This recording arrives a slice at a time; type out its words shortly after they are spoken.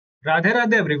Radhe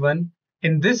Radhe everyone.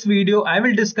 In this video, I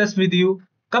will discuss with you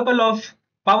couple of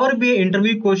Power BI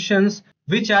interview questions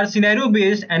which are scenario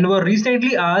based and were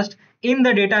recently asked in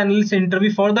the data analyst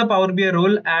interview for the Power BI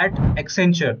role at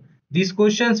Accenture. These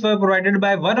questions were provided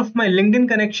by one of my LinkedIn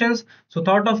connections. So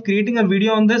thought of creating a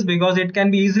video on this because it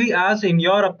can be easily asked in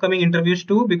your upcoming interviews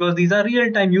too because these are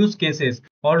real-time use cases.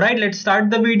 Alright, let's start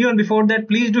the video, and before that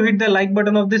please do hit the like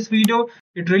button of this video.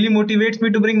 It really motivates me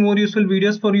to bring more useful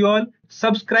videos for you all.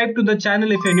 Subscribe to the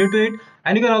channel if you're new to it,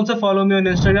 and you can also follow me on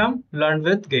Instagram, Learn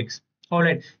with Gigs.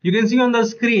 Alright, you can see on the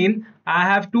screen I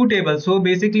have two tables. So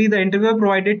basically the interviewer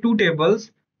provided two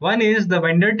tables. One is the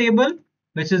vendor table,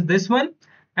 which is this one,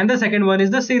 and the second one is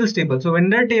the sales table. So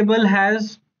vendor table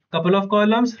has couple of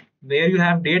columns where you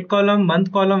have date column,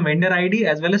 month column, vendor ID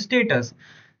as well as status.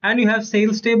 And you have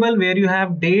sales table where you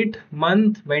have date,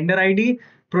 month, vendor ID,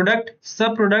 product,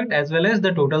 sub-product as well as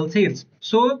the total sales.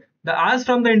 So the ask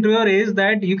from the interviewer is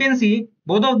that you can see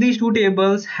both of these two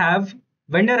tables have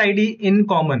vendor ID in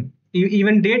common.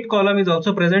 Even date column is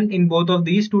also present in both of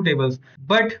these two tables.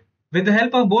 But with the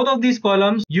help of both of these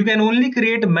columns, you can only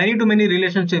create many to many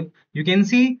relationships. You can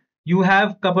see you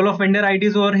have couple of vendor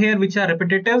IDs over here which are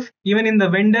repetitive. Even in the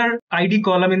vendor ID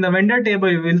column in the vendor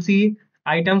table, you will see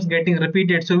items getting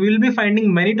repeated. So we will be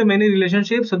finding many to many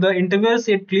relationships. So the interviewer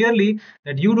said clearly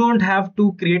that you don't have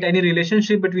to create any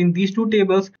relationship between these two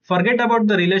tables. Forget about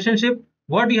the relationship.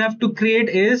 What you have to create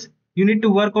is you need to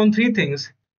work on three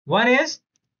things. One is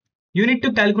you need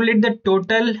to calculate the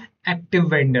total active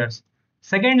vendors.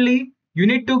 Secondly, you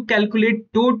need to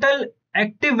calculate total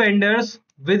active vendors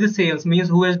with sales, means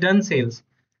who has done sales.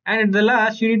 And at the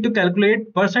last, you need to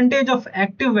calculate percentage of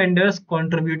active vendors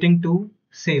contributing to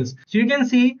sales. So you can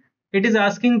see it is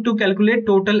asking to calculate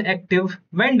total active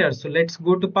vendors. So let's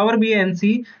go to Power BI and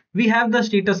see we have the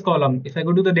status column. If I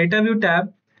go to the data view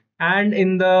tab, and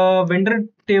in the vendor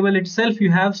table itself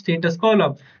you have status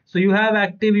column. So you have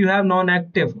active, you have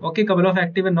non-active. Okay, couple of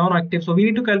active and non-active. So we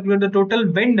need to calculate the total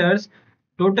vendors,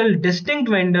 total distinct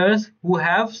vendors who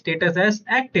have status as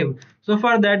active. So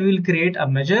for that we'll create a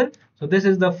measure. So this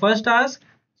is the first task.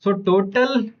 So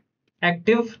total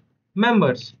active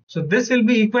members. So this will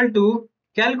be equal to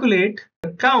calculate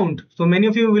the count. So many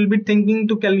of you will be thinking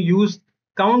to use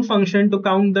count function to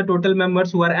count the total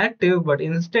members who are active, but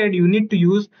instead you need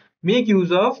to make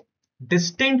use of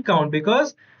distinct count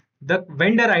because the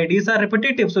vendor IDs are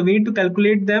repetitive. So we need to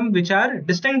calculate them which are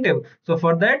distinctive. So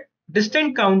for that,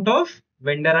 distinct count of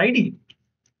vendor ID.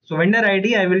 So vendor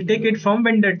ID, I will take it from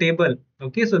vendor table.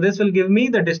 Okay, so this will give me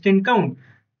the distinct count.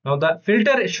 Now the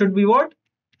filter should be what?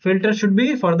 Filter should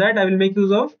be, for that I will make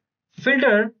use of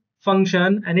filter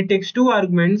function, and it takes two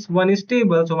arguments. One is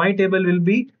table. So my table will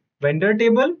be vendor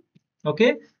table.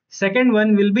 Okay. Second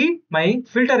one will be my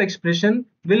filter expression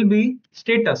will be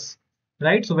status.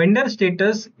 Right. So vendor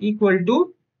status equal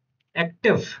to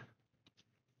active.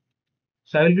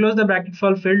 So I will close the bracket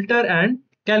for filter and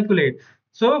calculate.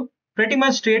 So pretty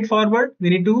much straightforward. We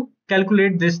need to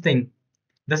calculate this thing.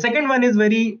 The second one is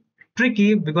very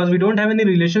tricky because we don't have any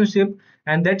relationship,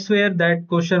 and that's where that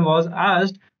question was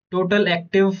asked, total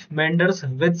active vendors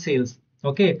with sales.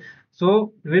 Okay,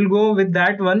 so we'll go with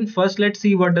that one first. Let's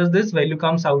see what does this value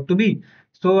comes out to be.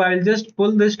 So I'll just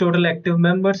pull this total active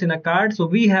members in a card. So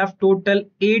we have total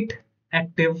 8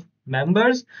 active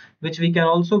members, which we can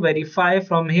also verify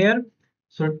from here.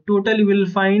 So total you will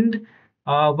find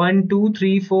 1 2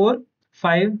 3 4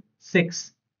 5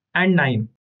 6 and 9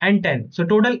 and 10. So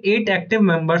total 8 active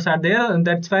members are there, and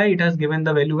that's why it has given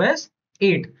the value as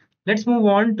 8. Let's move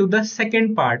on to the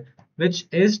second part, which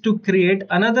is to create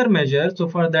another measure. So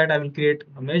for that I will create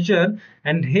a measure,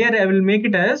 and here I will make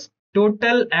it as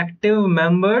total active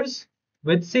members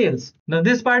with sales. Now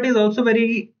this part is also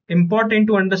very important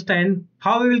to understand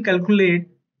how we will calculate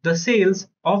the sales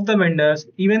of the vendors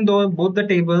even though both the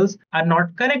tables are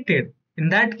not connected. In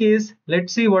that case,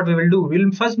 let's see what we will do.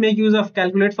 We'll first make use of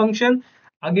calculate function.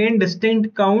 Again,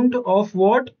 distinct count of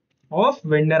what? Of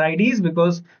vendor IDs,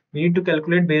 because we need to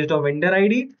calculate based on vendor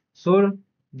ID. So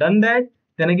done that.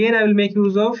 Then again I will make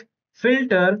use of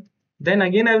filter. Then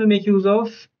again I will make use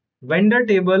of vendor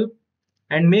table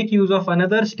and make use of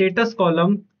another status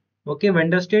column. Okay,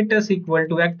 vendor status equal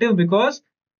to active, because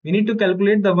we need to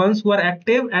calculate the ones who are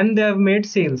active and they have made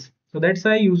sales. So that's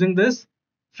why using this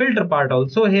filter part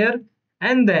also here.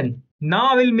 And then now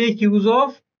I will make use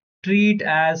of treat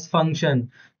as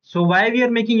function. So why we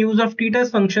are making use of treat as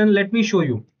function, let me show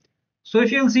you. So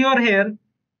if you'll see over here,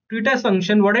 treat as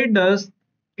function, what it does,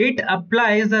 it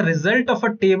applies the result of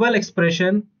a table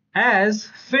expression as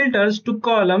filters to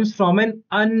columns from an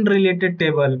unrelated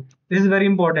table. This is very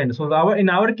important. So in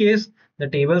our case, the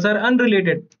tables are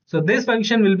unrelated. So this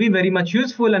function will be very much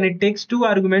useful, and it takes two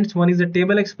arguments. One is the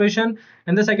table expression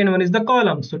and the second one is the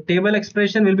column. So table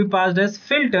expression will be passed as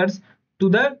filters to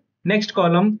the next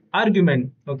column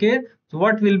argument. Okay, so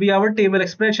what will be our table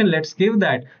expression? Let's give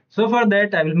that. So for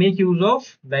that I will make use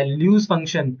of values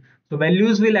function. So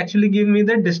values will actually give me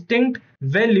the distinct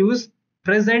values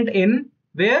present in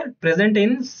where? Present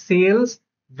in sales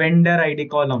vendor ID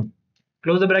column.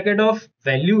 Close the bracket of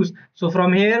values. So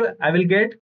from here I will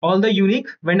get all the unique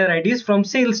vendor IDs from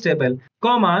sales table,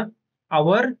 comma,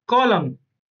 our column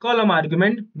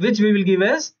argument, which we will give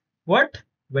as what?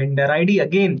 Vendor ID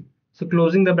again. So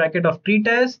closing the bracket of treat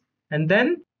as and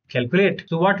then calculate.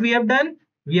 So what we have done,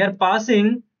 we are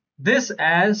passing this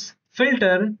as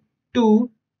filter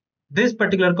to this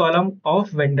particular column of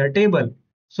vendor table,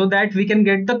 so that we can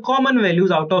get the common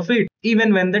values out of it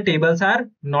even when the tables are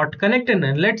not connected.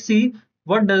 And let's see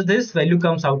what does this value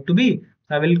comes out to be.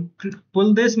 I will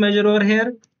pull this measure over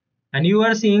here, and you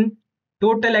are seeing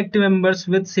total active members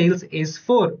with sales is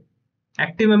 4,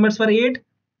 active members were 8,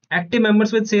 active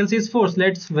members with sales is 4. So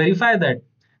let's verify that.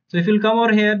 So if you'll come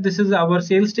over here, this is our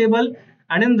sales table,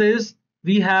 and in this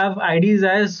we have IDs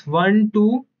as 1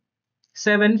 2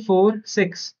 7 4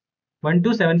 6, 1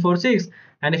 2 7 4 6.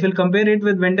 And if you'll compare it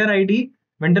with vendor ID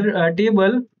vendor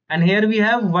table, and here we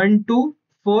have 1 2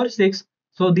 4 6.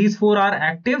 So these 4 are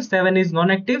active, 7 is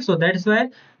non-active. So that's why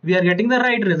we are getting the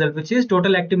right result, which is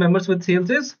total active members with sales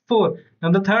is 4.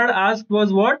 Now the third ask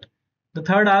was what? The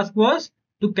third ask was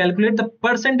to calculate the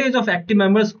percentage of active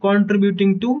members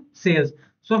contributing to sales.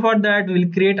 So for that we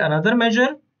will create another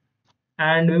measure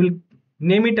and we will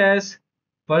name it as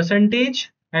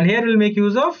percentage, and here we'll make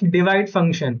use of divide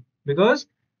function, because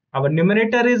our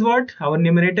numerator is what? Our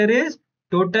numerator is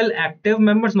total active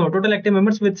members, no, total active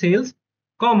members with sales,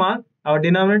 comma, our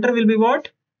denominator will be what?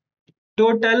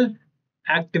 Total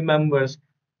active members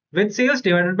with sales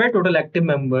divided by total active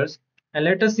members. And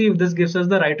let us see if this gives us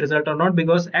the right result or not,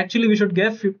 because actually we should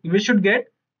get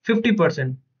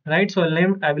 50%, right? So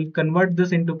I will convert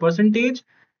this into percentage,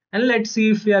 and let's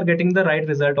see if we are getting the right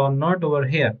result or not over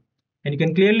here. And you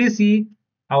can clearly see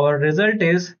our result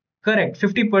is correct,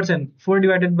 50%. 4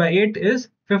 divided by 8 is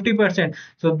 50%.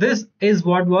 So this is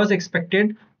what was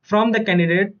expected from the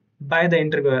candidate by the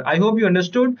interviewer. I hope you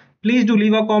understood. Please do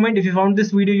leave a comment if you found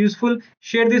this video useful.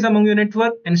 Share this among your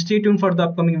network and stay tuned for the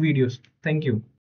upcoming videos. Thank you.